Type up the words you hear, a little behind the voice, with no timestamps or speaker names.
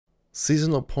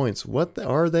Seasonal points, what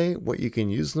are they, what you can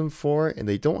use them for, and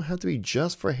they don't have to be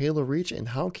just for Halo Reach, and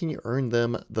how can you earn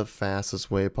them the fastest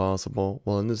way possible?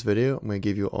 Well, in this video, I'm going to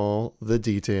give you all the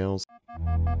details.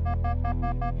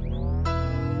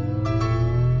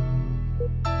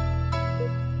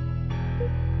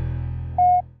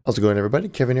 How's it going, everybody?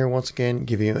 Kevin here once again,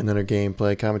 give you another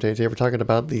gameplay commentary. Today we're talking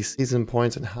about the season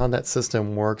points and how that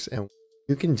system works and what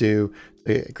you can do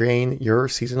to gain your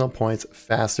seasonal points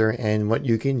faster and what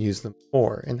you can use them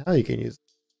for and how you can use them.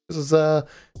 This is a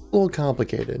little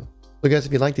complicated. So guys,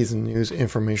 if you like these news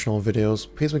informational videos,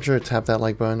 please make sure to tap that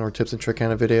like button or tips and trick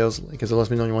kind of videos, because it lets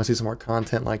me know you want to see some more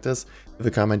content like this. Leave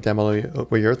a comment down below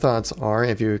what your thoughts are.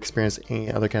 If you experience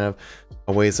any other kind of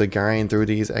ways to grind through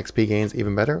these XP gains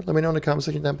even better, let me know in the comment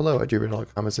section down below. I do read all the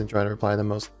comments and try to reply to them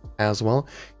most as well.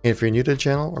 And if you're new to the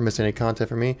channel or miss any content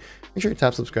from me, make sure you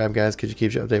tap subscribe, guys, because it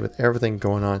keeps you updated with everything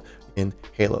going on in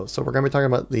Halo. So we're going to be talking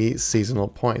about the seasonal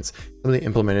points, something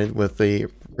implemented with the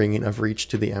bringing of Reach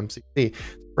to the MCC.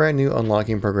 Brand new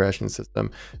unlocking progression system.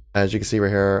 As you can see right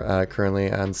here, currently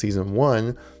on season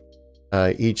 1,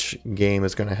 each game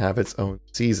is going to have its own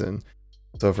season.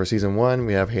 So for season 1,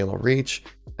 we have Halo Reach.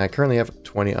 I currently have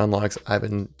 20 unlocks. I've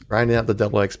been grinding out the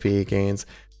double XP gains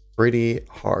pretty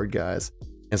hard, guys.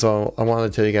 And so I wanted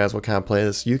to tell you guys what kind of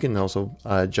playlist you can also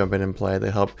jump in and play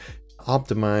to help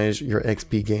optimize your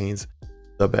XP gains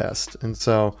the best. And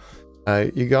so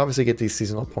you can obviously get these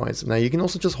seasonal points. Now you can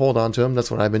also just hold on to them.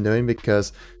 That's what I've been doing,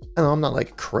 because I know I'm not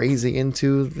like crazy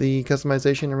into the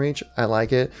customization and Reach. I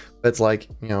like it, but it's like,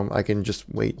 you know, I can just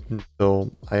wait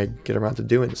until I get around to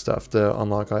doing stuff to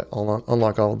unlock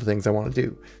all the things I want to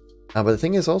do. But the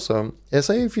thing is also,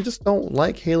 say if you just don't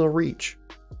like Halo Reach,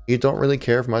 you don't really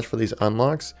care much for these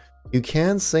unlocks, you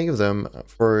can save them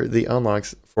for the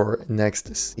unlocks for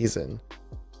next season,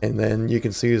 and then you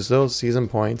can use those season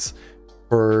points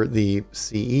for the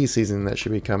CE season that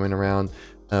should be coming around.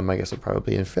 I guess it'll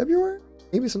probably be in February,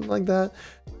 maybe something like that.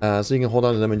 So you can hold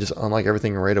on to them and just unlock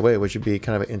everything right away, which would be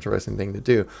kind of an interesting thing to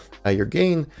do. You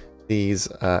gain these,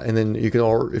 and then you can,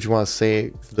 or if you want to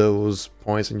save those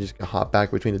points and you just can hop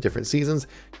back between the different seasons,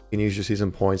 you can use your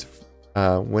season points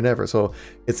whenever. So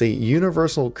it's a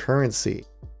universal currency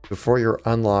for your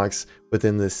unlocks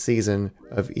within the season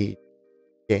of each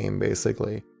game,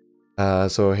 basically.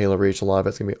 So Halo Reach, a lot of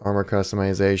it's gonna be armor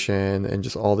customization and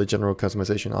just all the general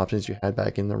customization options you had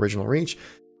back in the original Reach.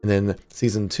 And then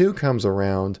season 2 comes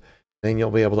around, then you'll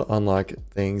be able to unlock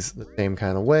things the same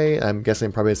kind of way. I'm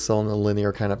guessing probably still in a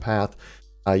linear kind of path,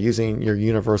 using your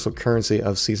universal currency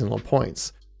of seasonal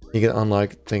points. You can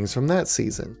unlock things from that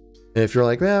season. And if you're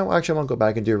like, well, actually I want to go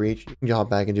back and do Reach, you can hop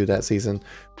back and do that season,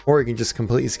 or you can just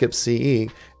completely skip CE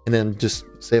and then just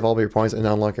save all of your points and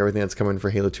unlock everything that's coming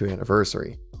for Halo 2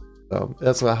 Anniversary. So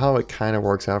that's how it kind of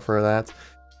works out for that.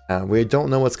 We don't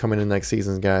know what's coming in next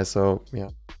season, guys, so yeah,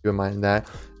 keep in mind that.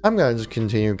 I'm going to just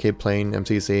continue to keep playing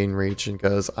MCC and Reach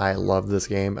because I love this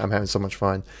game. I'm having so much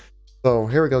fun. So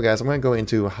here we go, guys. I'm going to go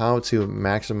into how to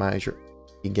maximize your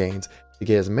gains to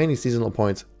get as many seasonal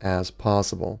points as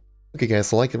possible. Okay, guys,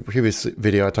 so like the previous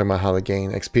video, I talked about how to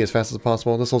gain XP as fast as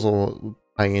possible. This also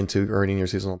tying into earning your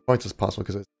seasonal points as possible,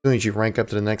 because as soon as you rank up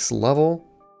to the next level,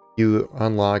 you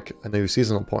unlock a new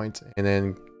seasonal point, and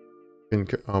then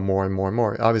more and more and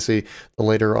more. Obviously, the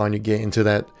later on you get into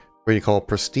that, what you call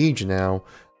prestige now,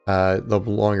 the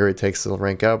longer it takes to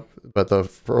rank up, but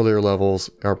the earlier levels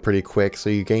are pretty quick, so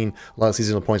you gain a lot of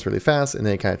seasonal points really fast, and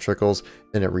then it kind of trickles,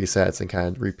 then it resets and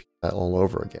kind of repeats that all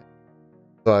over again.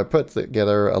 So I put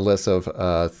together a list of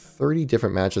 30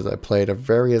 different matches I played of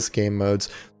various game modes.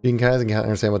 You can kind of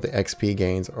understand what the XP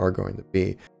gains are going to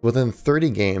be. Within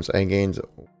 30 games, I gained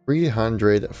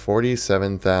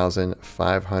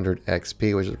 347,500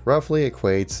 XP, which roughly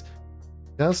equates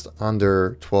just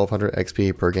under 1,200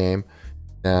 XP per game.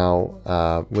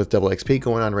 Now, with double XP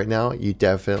going on right now, you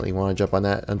definitely want to jump on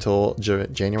that until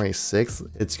January 6th.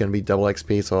 It's going to be double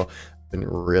XP, so I've been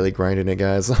really grinding it,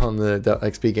 guys, on the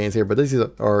XP gains here. But these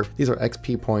are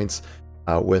XP points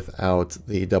without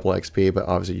the double XP, but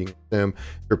obviously you can assume if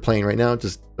you're playing right now,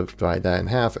 just divide that in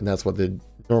half, and that's what the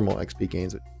normal XP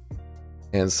gains would be.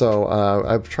 And so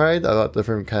I've tried a lot of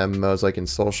different kind of modes, like in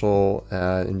social,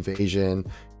 invasion,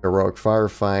 heroic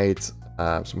firefight,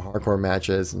 some hardcore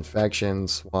matches, infection,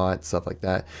 SWAT, stuff like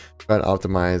that. Try to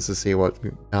optimize to see how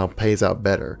it pays out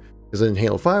better. Because in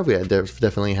Halo 5, we had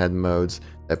definitely had modes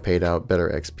that paid out better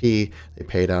XP. They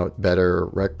paid out better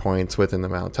rec points within the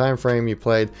amount of time frame you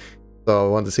played. So I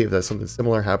wanted to see if that's something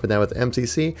similar happened now with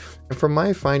MCC. And from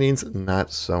my findings,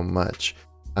 not so much.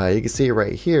 You can see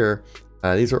right here.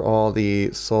 These are all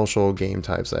the social game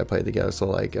types that I played together. So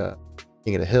like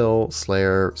King of the Hill,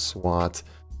 Slayer, SWAT,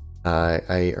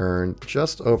 I earned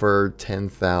just over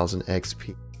 10,000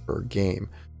 XP per game.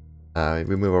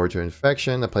 We move over to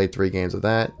Infection. I played 3 games of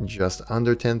that, just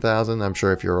under 10,000. I'm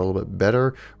sure if you're a little bit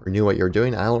better or knew what you're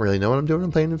doing, I don't really know what I'm doing when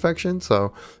I'm playing Infection,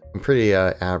 so I'm pretty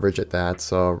average at that.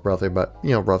 So roughly,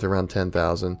 roughly around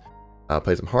 10,000.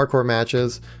 Played some hardcore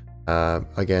matches.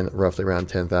 Again, roughly around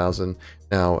 10,000.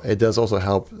 Now, it does also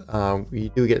help. You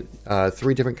do get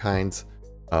 3 different kinds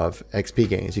of XP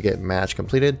gains. You get match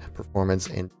completed, performance,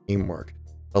 and teamwork.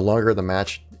 The longer the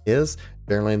match is,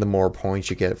 generally the more points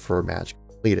you get for match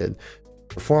completed.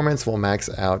 Performance will max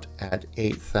out at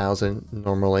 8,000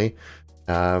 normally.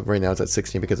 Right now it's at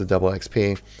 16 because of double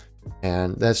XP.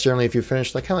 And that's generally if you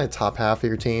finish like kind of like top half of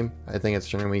your team. I think it's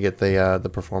generally when you get the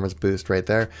performance boost right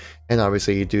there. And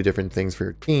obviously you do different things for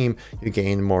your team, you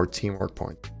gain more teamwork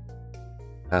points.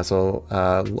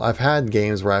 I've had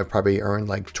games where I've probably earned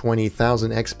like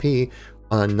 20,000 XP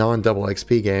on a non-double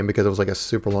XP game because it was like a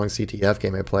super long CTF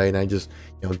game I played, and I just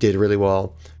did really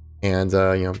well and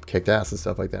kicked ass and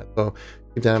stuff like that. So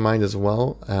keep that in mind as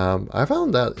well. I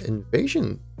found that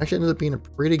Invasion actually ended up being a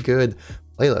pretty good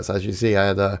playlist. As you see, I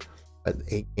had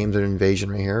 8 games of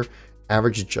Invasion right here,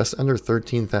 averaged just under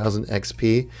 13,000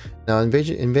 XP. Now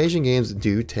Invasion games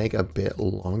do take a bit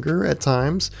longer at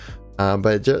times,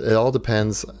 but it all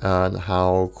depends on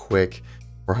how quick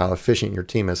or how efficient your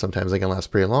team is. Sometimes they can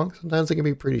last pretty long, sometimes they can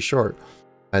be pretty short.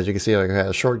 As you can see, like I had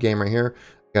a short game right here,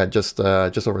 I got just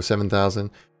over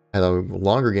 7,000. I had a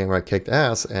longer game where I kicked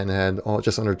ass and had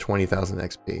just under 20,000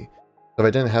 XP. So if I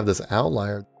didn't have this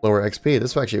outlier, lower XP,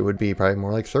 this actually would be probably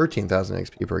more like 13,000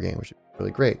 XP per game, which is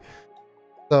really great.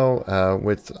 So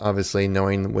with obviously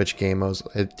knowing which game modes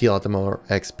deal out the more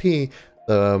XP,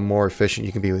 the more efficient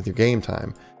you can be with your game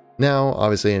time. Now,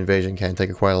 obviously Invasion can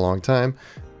take quite a long time,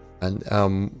 and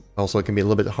also it can be a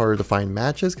little bit harder to find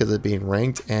matches because it being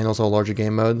ranked and also a larger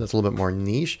game mode that's a little bit more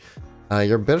niche.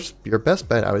 Your best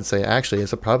bet, I would say, actually,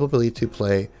 is probably to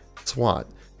play SWAT,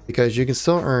 because you can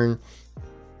still earn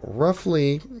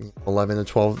roughly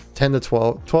 10 to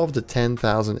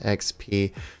 10,000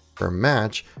 XP per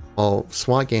match, while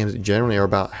SWAT games generally are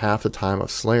about half the time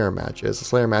of Slayer matches.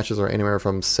 Slayer matches are anywhere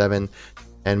from 7 to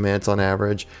 10 minutes on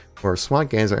average, where SWAT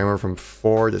games are anywhere from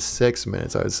 4 to 6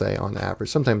 minutes, I would say, on average,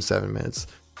 sometimes 7 minutes.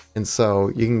 And so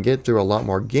you can get through a lot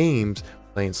more games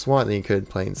playing SWAT than you could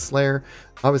playing Slayer.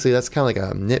 Obviously, that's kind of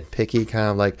like a nitpicky,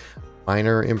 kind of like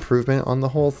minor improvement on the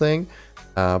whole thing,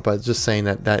 but just saying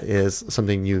that that is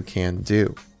something you can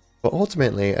do. But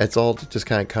ultimately, it's all just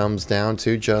kind of comes down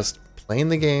to just playing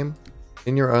the game,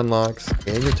 in your unlocks,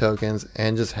 getting your tokens,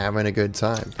 and just having a good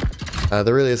time.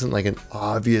 There really isn't like an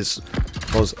obvious,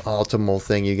 most optimal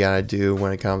thing you gotta do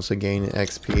when it comes to gaining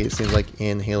XP. It seems like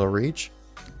in Halo Reach,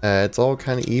 it's all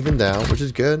kind of evened out, which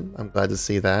is good. I'm glad to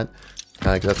see that,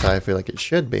 because that's how I feel like it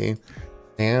should be.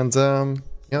 And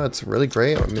it's really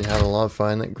great. I've been having a lot of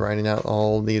fun grinding out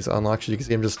all these unlocks. As you can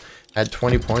see, I'm just at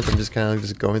 20 points. I'm just kind of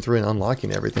just going through and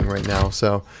unlocking everything right now.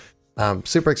 So I'm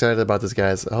super excited about this,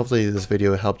 guys. Hopefully this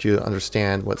video helped you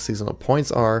understand what seasonal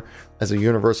points are as a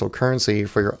universal currency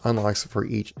for your unlocks for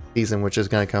each season, which is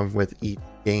going to come with each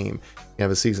game. You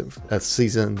have a season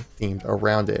themed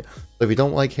around it. So if you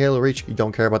don't like Halo Reach, you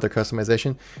don't care about their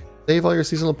customization, save all your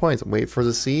seasonal points. Wait for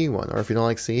the CE one, or if you don't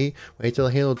like CE, wait till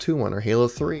the Halo 2 one, or Halo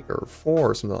 3 or 4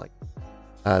 or something like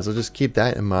that. So just keep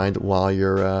that in mind while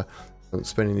you're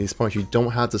spending these points. You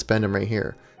don't have to spend them right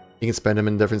here. You can spend them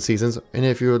in different seasons, and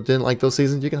if you didn't like those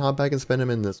seasons, you can hop back and spend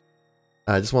them in this.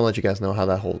 I just want to let you guys know how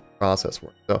that whole process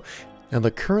works. So, now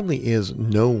there currently is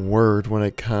no word when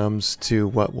it comes to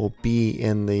what will be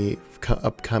in the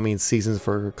upcoming seasons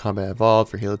for Combat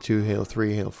Evolved, for Halo 2, Halo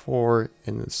 3, Halo 4,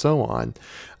 and so on.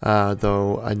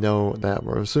 Though I know that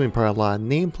we're assuming probably a lot of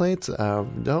nameplates.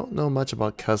 Don't know much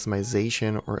about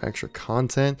customization or extra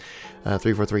content.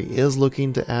 343 is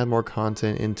looking to add more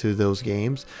content into those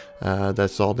games.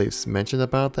 That's all they've mentioned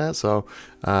about that. So,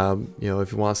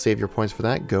 if you want to save your points for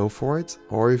that, go for it.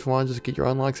 Or if you want to just get your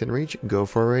unlocks in Reach, go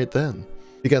for it right then.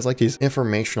 If you guys like these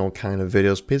informational kind of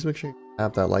videos, please make sure you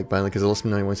tap that like button, because it lets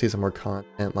me know you want to see some more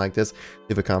content like this.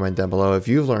 Leave a comment down below if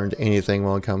you've learned anything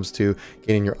when it comes to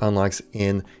getting your unlocks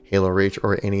in Halo Reach,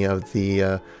 or any of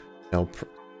the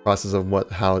process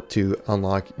of how to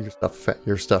unlock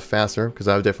your stuff faster, because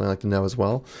I would definitely like to know as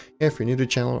well. If you're new to the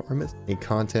channel or miss any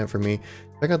content from me,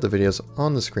 check out the videos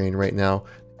on the screen right now.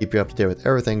 Keep you up to date with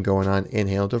everything going on in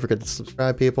Halo. Don't forget to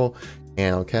subscribe, people,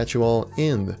 and I'll catch you all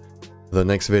in the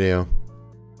next video.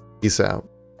 Peace out.